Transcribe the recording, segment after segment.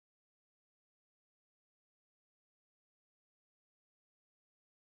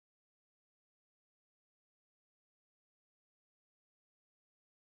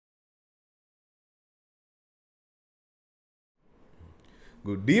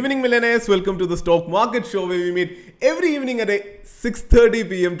Good evening, millionaires. Welcome to the stock market show where we meet every evening at 6:30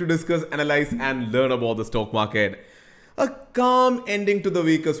 p.m. to discuss, analyze, and learn about the stock market. A calm ending to the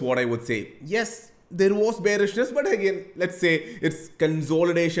week is what I would say. Yes, there was bearishness, but again, let's say it's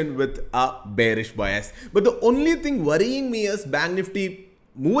consolidation with a bearish bias. But the only thing worrying me is Bank Nifty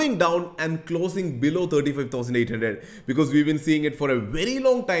moving down and closing below 35,800 because we've been seeing it for a very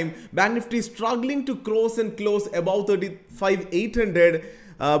long time. Bank Nifty struggling to close above 35,800,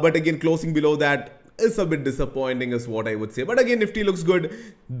 but again closing below that is a bit disappointing is what I would say. But again, Nifty looks good.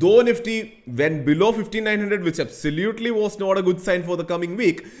 Though Nifty went below 5,900, which absolutely was not a good sign for the coming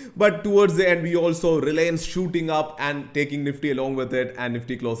week. But towards the end, we also Reliance shooting up and taking Nifty along with it, and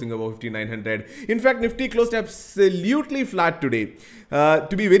Nifty closing above 5,900. In fact, Nifty closed absolutely flat today.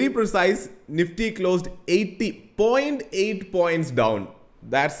 To be very precise, Nifty closed 80.8 points down.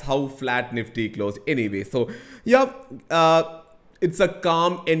 That's how flat Nifty closed anyway. So yeah, it's a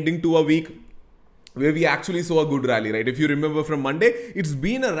calm ending to a week where we actually saw a good rally, right? If you remember from Monday, it's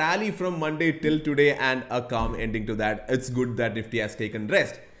been a rally from Monday till today and a calm ending to that. It's good that Nifty has taken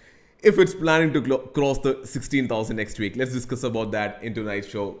rest. If it's planning to cross the 16,000 next week, let's discuss about that in tonight's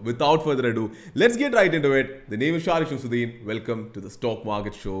show. Without further ado, let's get right into it. The name is Sharish Shamsuddin. Welcome to the Stock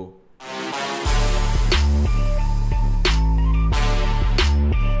Market Show.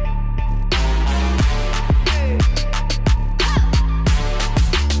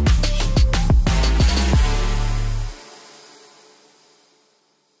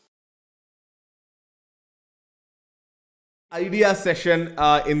 Idea session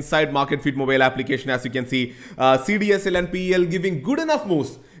inside Market Feed mobile application. As you can see, CDSL and PEL giving good enough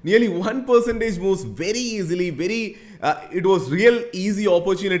moves, nearly 1% moves very easily. It was real easy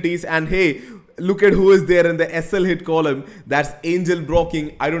opportunities. And hey, look at who is there in the SL hit column. That's Angel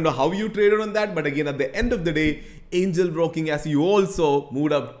Broking. I don't know how you traded on that, but again, at the end of the day, Angel Broking, as you also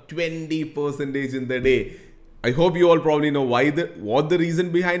moved up 20% in the day. I hope you all probably know what the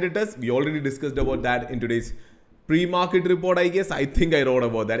reason behind it is. We already discussed about that in today's pre-market report, I guess. I think I wrote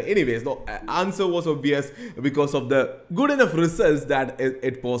about that. Anyways, the answer was obvious because of the good enough results that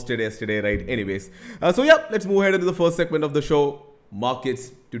it posted yesterday, right? Anyways, so yeah, let's move ahead into the first segment of the show,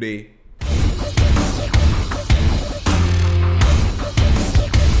 Markets Today.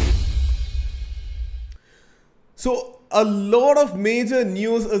 So a lot of major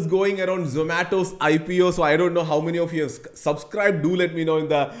news is going around Zomato's IPO. So I don't know how many of you have subscribed. Do let me know in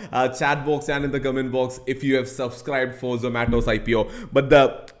the chat box and in the comment box if you have subscribed for Zomato's IPO. But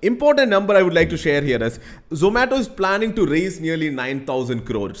the important number I would like to share here is Zomato is planning to raise nearly 9,000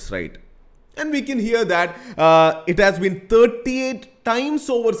 crores, right? And we can hear that it has been 38 times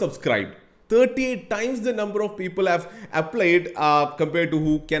oversubscribed. 38 times the number of people have applied compared to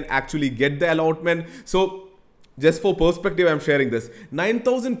who can actually get the allotment. So just for perspective, I'm sharing this.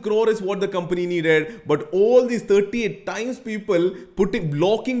 9,000 crore is what the company needed, but all these 38 times people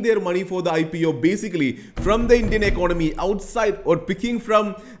blocking their money for the IPO, basically from the Indian economy outside or taking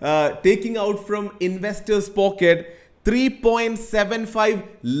out from investors' pocket. 3.75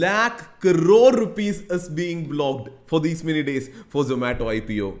 lakh crore rupees is being blocked for these many days for Zomato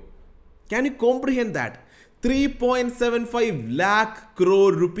IPO. Can you comprehend that? 3.75 lakh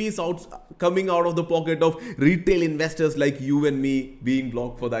crore rupees coming out of the pocket of retail investors like you and me being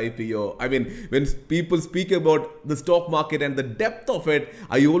blocked for the IPO. I mean, when people speak about the stock market and the depth of it,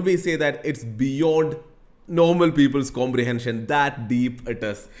 I always say that it's beyond normal people's comprehension. That deep it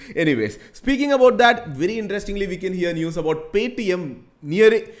is. Anyways, speaking about that, very interestingly, we can hear news about Paytm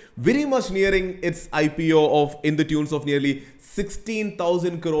very much nearing its IPO in the tunes of nearly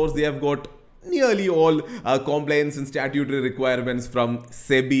 16,000 crores. They have got nearly all compliance and statutory requirements from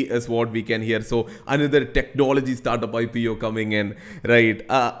SEBI is what we can hear. So another technology startup IPO coming in, right?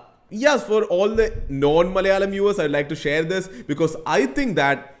 Yes, for all the non-Malayalam viewers, I'd like to share this because I think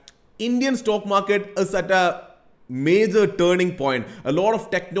that Indian stock market is at a major turning point. A lot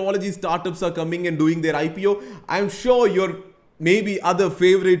of technology startups are coming and doing their IPO. I'm sure you're maybe other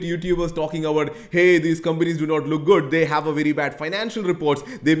favorite YouTubers talking about, hey, these companies do not look good. They have a very bad financial reports.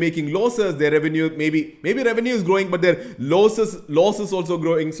 They're making losses. Their revenue, maybe revenue is growing, but their losses also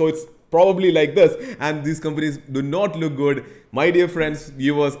growing. So it's probably like this. And these companies do not look good. My dear friends,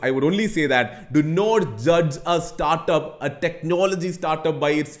 viewers, I would only say that do not judge a startup, a technology startup by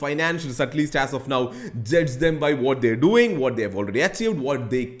its financials, at least as of now. Judge them by what they're doing, what they have already achieved, what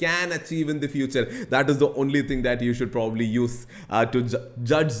they can achieve in the future. That is the only thing that you should probably use to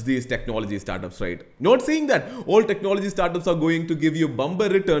judge these technology startups, right? Not saying that all technology startups are going to give you bumper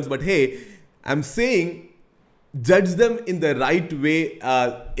returns, but hey, I'm saying judge them in the right way,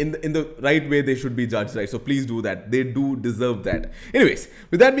 in the right way they should be judged, right? So please do that. They do deserve that. Anyways,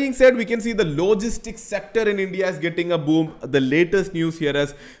 with that being said, we can see the logistics sector in India is getting a boom. The latest news here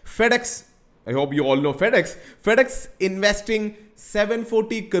is FedEx. I hope you all know FedEx. FedEx investing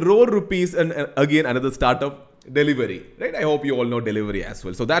 740 crore rupees and again another startup, delivery, right? I hope you all know delivery as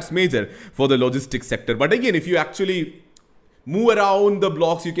well. So that's major for the logistics sector. But again, if you actually move around the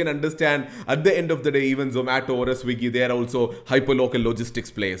blocks, you can understand at the end of the day, even Zomato or Swiggy, they are also hyperlocal logistics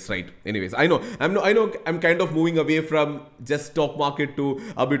players, right? Anyways, I know I'm kind of moving away from just stock market to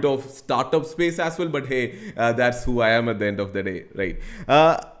a bit of startup space as well, but hey, that's who I am at the end of the day, right?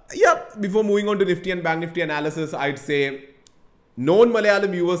 Yeah, before moving on to Nifty and Bank Nifty analysis, I'd say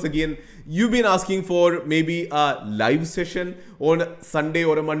non-Malayalam viewers, again, you've been asking for maybe a live session on Sunday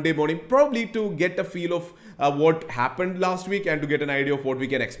or a Monday morning, probably to get a feel of what happened last week and to get an idea of what we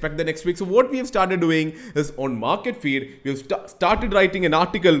can expect the next week. So what we have started doing is on Market Feed, we have started writing an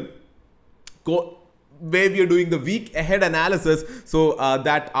article where we are doing the week ahead analysis. So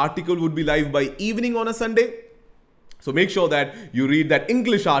that article would be live by evening on a Sunday. So make sure that you read that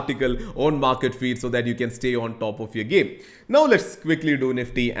English article on Market Feed so that you can stay on top of your game. Now let's quickly do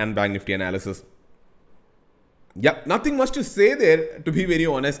Nifty and Bank Nifty analysis. Yeah, nothing much to say there, to be very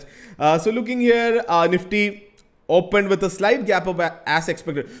honest. So looking here, Nifty opened with a slight gap up as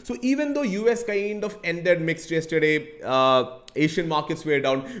expected. So even though US kind of ended mixed yesterday, Asian markets were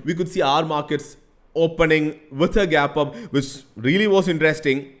down, we could see our markets opening with a gap up, which really was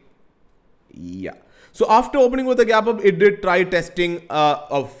interesting. Yeah. So after opening with a gap up, it did try testing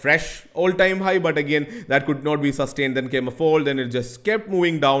a fresh all-time high, but again, that could not be sustained. Then came a fall, then it just kept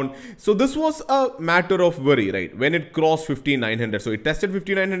moving down. So this was a matter of worry, right? When it crossed 5900, so it tested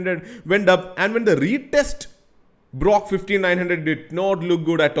 5900, went up, and when the retest broke 5900, did not look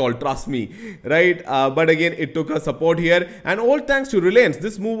good at all, trust me, right? But again, it took a support here, and all thanks to Reliance.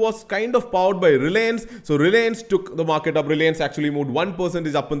 This move was kind of powered by Reliance. So Reliance took the market up. Reliance actually moved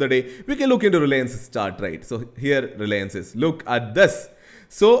 1% up in the day. We can look into Reliance's chart, right? So here Reliance is. Look at this.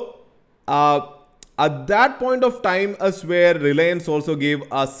 So at that point of time is where Reliance also gave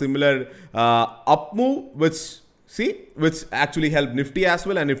a similar up move, which actually helped Nifty as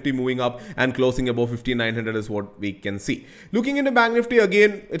well, and Nifty moving up and closing above 5900 is what we can see. Looking into Bank Nifty,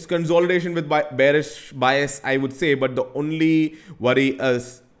 again, it's consolidation with bearish bias, I would say, but the only worry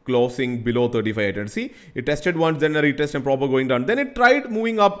is closing below 3500. See, it tested once, then a retest and proper going down. Then it tried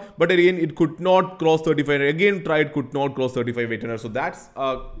moving up, but again, it could not cross 3500. Again, tried, could not cross 3500. So that's,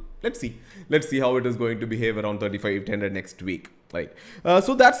 let's see how it is going to behave around 3500 next week. Right.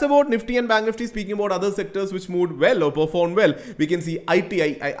 So that's about Nifty and Bank Nifty. Speaking about other sectors which moved well or performed well, we can see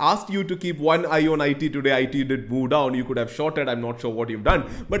IT. I asked you to keep one eye on IT today. IT did move down. You could have shorted. I'm not sure what you've done,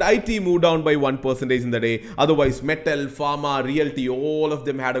 but IT moved down by 1% in the day. Otherwise, metal, pharma, realty, all of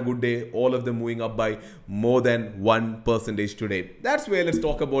them had a good day. All of them moving up by more than 1% today. That's where let's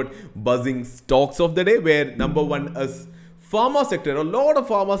talk about buzzing stocks of the day, where number one is pharma sector. A lot of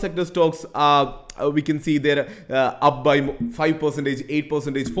pharma sector stocks we can see they're up by 5%, 8%,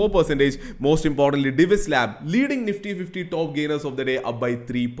 4%. Most importantly, Divis Lab leading Nifty 50 top gainers of the day, up by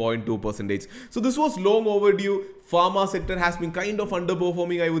 3.2%. So this was long overdue. Pharma sector has been kind of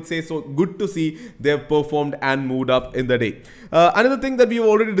underperforming, I would say. So good to see they've performed and moved up in the day. Another thing that we've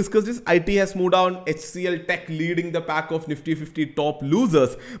already discussed is IT has moved down. HCL Tech leading the pack of Nifty 50 top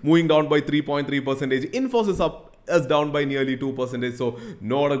losers, moving down by 3.3%. Infosys up is down by nearly 2%. So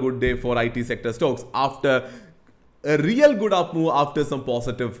not a good day for IT sector stocks after a real good up move after some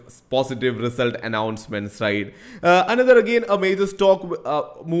positive result announcements, right? Another, again, a major stock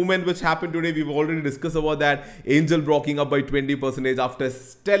movement which happened today. We've already discussed about that. Angel broking up by 20% after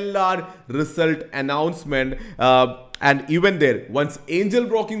stellar result announcement. And even there, once Angel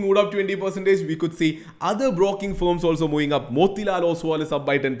broking moved up 20%, we could see other broking firms also moving up. Motilal Oswal is up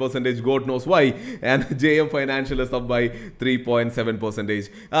by 10%, God knows why. And JM Financial is up by 3.7%.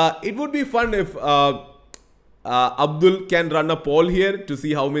 It would be fun if Abdul can run a poll here to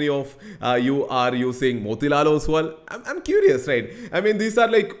see how many of you are using Motilal Oswal. I'm curious, right? I mean, these are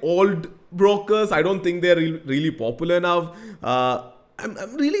like old brokers. I don't think they're really popular now.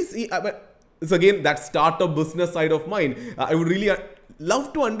 I'm really it's again that startup business side of mine. I would really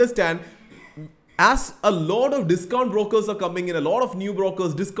love to understand, as a lot of discount brokers are coming in, a lot of new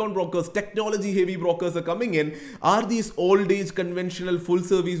brokers, discount brokers, technology heavy brokers are coming in. Are these old age conventional full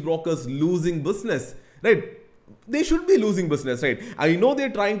service brokers losing business, right? They should be losing business, right? I know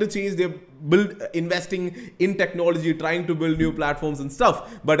they're trying to change, they're investing in technology, trying to build new platforms and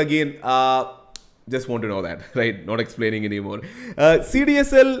stuff. But again, just want to know that, right? Not explaining anymore.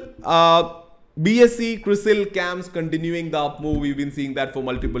 CDSL, BSE, CRISIL, CAMS continuing the up move. We've been seeing that for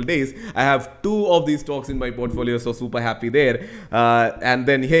multiple days. I have 2 of these stocks in my portfolio, so super happy there. And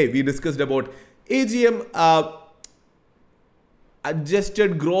then, hey, we discussed about AGM,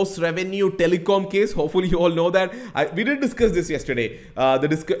 adjusted gross revenue telecom case. Hopefully you all know that. We did discuss this yesterday.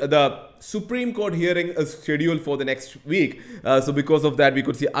 The Supreme Court hearing is scheduled for the next week. So because of that, we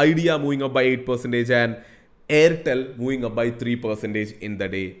could see Idea moving up by 8% and Airtel moving up by 3% in the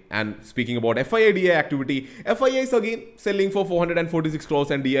day. And speaking about FII-DI activity, FII is again selling for 446 crores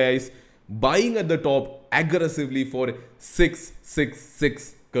and DII is buying at the top aggressively for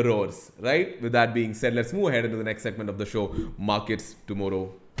 666 crores, right? With that being said, let's move ahead into the next segment of the show, Markets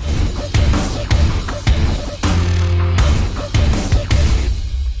Tomorrow.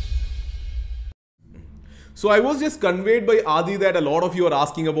 So I was just conveyed by Adi that a lot of you are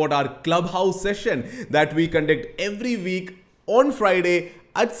asking about our clubhouse session that we conduct every week on Friday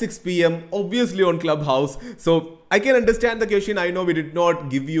at 6 p.m. obviously on Clubhouse. So I can understand the question. I know we did not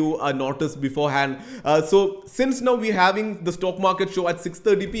give you a notice beforehand. So since now we're having the stock market show at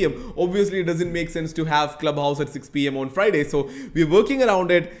 6:30 p.m. obviously it doesn't make sense to have Clubhouse at 6 p.m. on Friday. So we're working around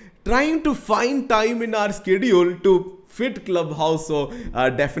it, trying to find time in our schedule to fit Clubhouse. So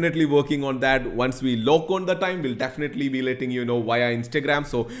definitely working on that. Once we lock on the time, we'll definitely be letting you know via Instagram.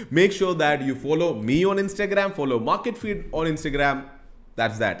 So make sure that you follow me on Instagram, follow Market Feed on Instagram.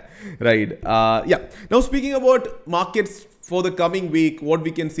 That's that, right? Yeah. Now speaking about markets for the coming week, what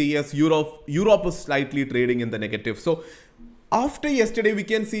we can see is Europe is slightly trading in the negative. So after yesterday, we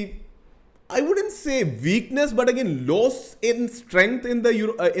can see, I wouldn't say weakness, but again, loss in strength in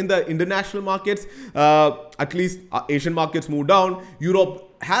the international markets. At least Asian markets move down.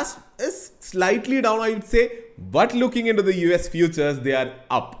 Europe is slightly down, I would say. But looking into the US futures, they are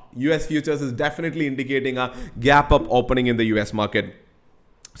up. US futures is definitely indicating a gap up opening in the US market.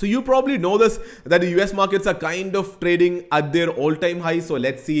 So you probably know this, that the US markets are kind of trading at their all-time high. So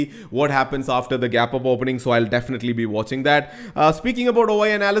let's see what happens after the gap up opening. So I'll definitely be watching that. Speaking about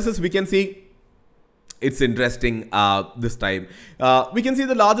OI analysis, we can see it's interesting this time. We can see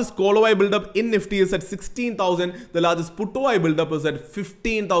the largest call OI buildup in Nifty is at 16,000. The largest put OI buildup is at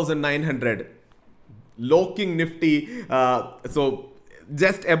 15,900. Locking Nifty. So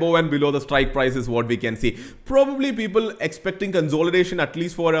just above and below the strike price is what we can see. Probably people expecting consolidation at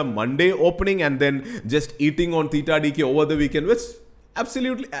least for a Monday opening and then just eating on theta DK over the weekend, which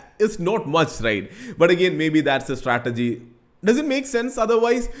absolutely is not much, right? But again, maybe that's a strategy. Doesn't make sense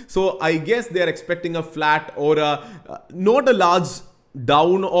otherwise. So I guess they are expecting a flat or not a large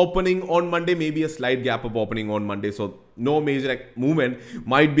down opening on Monday, maybe a slight gap up opening on Monday. So no major movement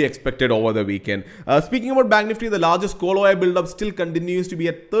might be expected over the weekend. Speaking about Bank Nifty, the largest call OI buildup still continues to be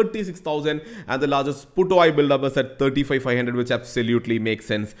at 36,000 and the largest put OI buildup is at 35,500, which absolutely makes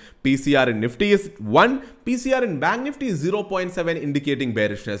sense. PCR in Nifty is 1. PCR in Bank Nifty is 0.7, indicating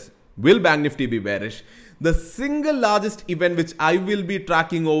bearishness. Will Bank Nifty be bearish? The single largest event which I will be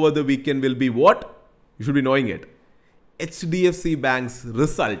tracking over the weekend will be what? You should be knowing it. HDFC Bank's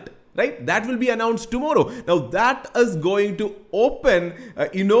result, right? That will be announced tomorrow. Now that is going to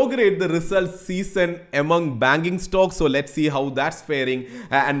inaugurate the results season among banking stocks. So let's see how that's faring.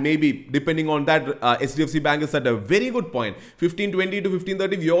 And maybe depending on that, HDFC Bank is at a very good point. 1520 to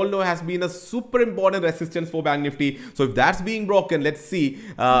 1530, we all know has been a super important resistance for Bank Nifty. So if that's being broken, let's see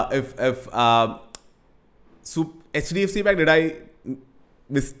if HDFC Bank, did I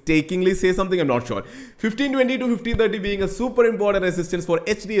mistakenly say something? I'm not sure. 1520 to 1530 being a super important resistance for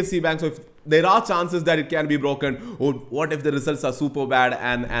HDFC Bank. So if there are chances that it can be broken, or what if the results are super bad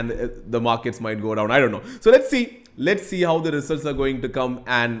and the markets might go down? I don't know. So let's see how the results are going to come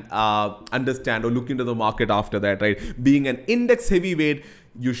and understand or look into the market after that, right? Being an index heavyweight,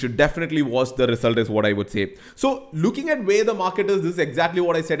 you should definitely watch the result is what I would say. So looking at where the market is, this is exactly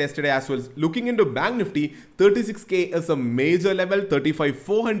what I said yesterday as well. Looking into Bank Nifty, 36K is a major level,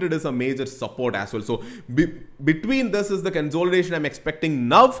 35,400 is a major support as well. So between this is the consolidation I'm expecting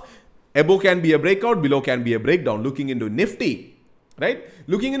now. Above can be a breakout, below can be a breakdown. Looking into Nifty, right?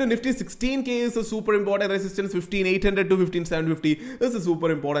 Looking into Nifty, 16K is a super important resistance, 15,800 to 15,750 is a super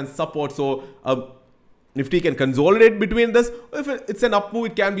important support. So Nifty can consolidate between this. If it's an up move,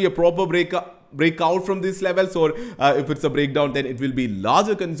 it can be a proper breakout from these levels, or if it's a breakdown, then it will be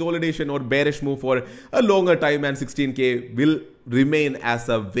larger consolidation or bearish move for a longer time, and 16K will remain as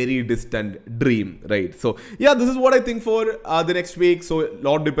a very distant dream, right? So yeah, this is what I think for the next week. So a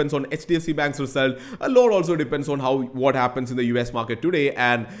lot depends on HDFC Bank's result. A lot also depends on what happens in the US market today,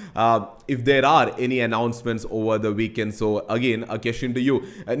 and if there are any announcements over the weekend. So again, a question to you.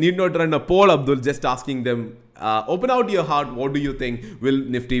 I need not run a poll, Abdul, just asking them, open out your heart. What do you think? Will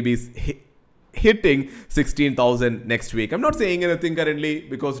Nifty be hitting 16,000 next week. I'm not saying anything currently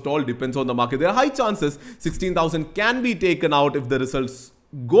because it all depends on the market. There are high chances 16,000 can be taken out if the results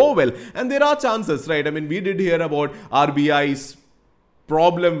go well, and there are chances, right? I mean, we did hear about RBI's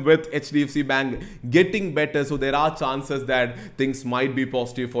problem with HDFC Bank getting better, so there are chances that things might be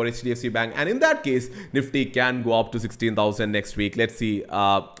positive for HDFC Bank, and in that case Nifty can go up to 16,000 next week. Let's see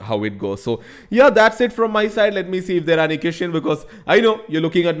how it goes. So yeah, that's it from my side. Let me see if there are any questions, because I know you're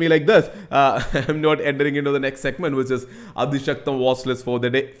looking at me like this. I'm not entering into the next segment, which is Adishaktam watch list for the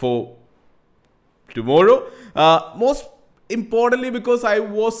day, for tomorrow. Most importantly, because I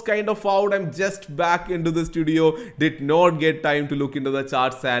was kind of out, I'm just back into the studio, did not get time to look into the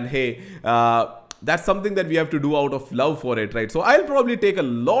charts, and hey, that's something that we have to do out of love for it, right? So I'll probably take a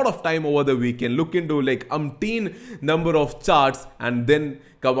lot of time over the weekend, look into like umpteen number of charts, and then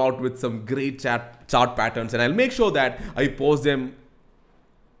come out with some great chart patterns, and I'll make sure that I post them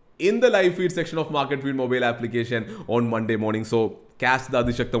in the live feed section of Market Feed mobile application on Monday morning. So catch the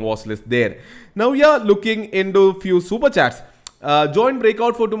Adishaktam watch list there. Now we are looking into few super chats. Joint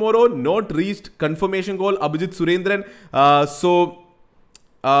breakout for tomorrow, not reached, confirmation call, Abhijit Surendran.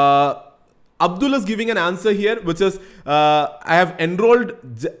 Abdul is giving an answer here, which is I have enrolled.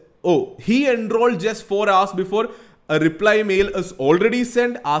 He enrolled just 4 hours before. A reply mail is already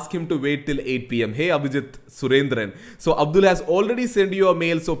sent. Ask him to wait till 8 p.m. Hey Abhijit Surendran. So Abdul has already sent you a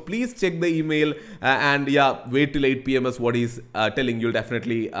mail. So please check the email and yeah, wait till 8 p.m. is what he's telling. You'll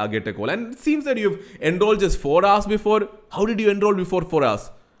definitely get a call. And it seems that you've enrolled just 4 hours before. How did you enroll before 4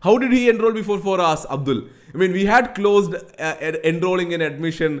 hours? How did he enroll before 4 hours, Abdul? I mean, we had closed enrolling in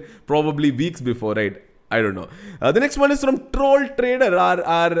admission probably weeks before, right? I don't know. The next one is from Troll Trader,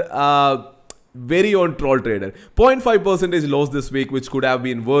 our very own Troll Trader. 0.5% loss this week, which could have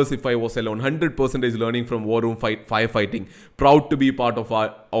been worse if I was alone. 100% learning from War Room Firefighting. Proud to be part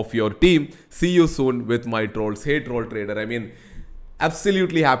of your team. See you soon with my trolls. Hey Troll Trader, I mean,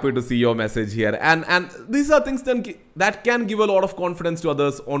 absolutely happy to see your message here. And these are things that can give a lot of confidence to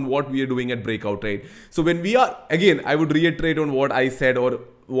others on what we are doing at Breakout, right? So when we are, again, I would reiterate on what I said, or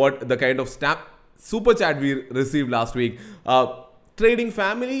what the kind of super chat we received last week. Trading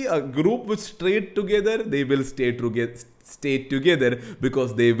family, a group which trade together, they will stay together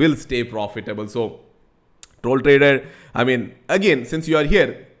because they will stay profitable. So Troll Trader, I mean, again, since you are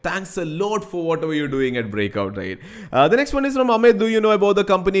here, thanks a lot for whatever you're doing at Breakout, right? The next one is from Ahmed. Do you know about the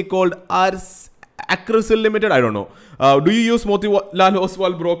company called Acrosil Limited? I don't know. Do you use Motilal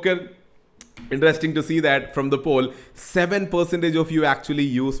Oswal broker? Interesting to see that from the poll, 7% of you actually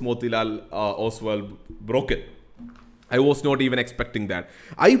use Motilal Oswal broker. I was not even expecting that.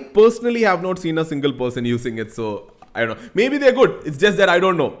 I personally have not seen a single person using it, so I don't know. Maybe they're good. It's just that I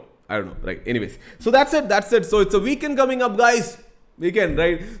don't know. Right? Anyways, so that's it. So it's a weekend coming up, guys. Weekend,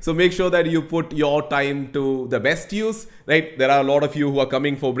 right? So make sure that you put your time to the best use, right? There are a lot of you who are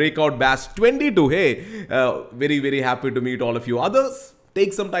coming for Breakout Batch 22. Hey, very, very happy to meet all of you. Others,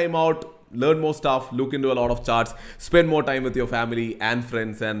 take some time out. Learn more stuff, look into a lot of charts, spend more time with your family and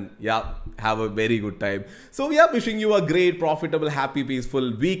friends, and yeah, have a very good time. So yeah, wishing you a great, profitable, happy,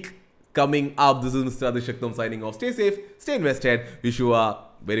 peaceful week coming up. This is Mr. Adishaktam signing off. Stay safe, stay invested. Wish you a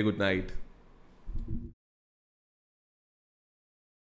very good night.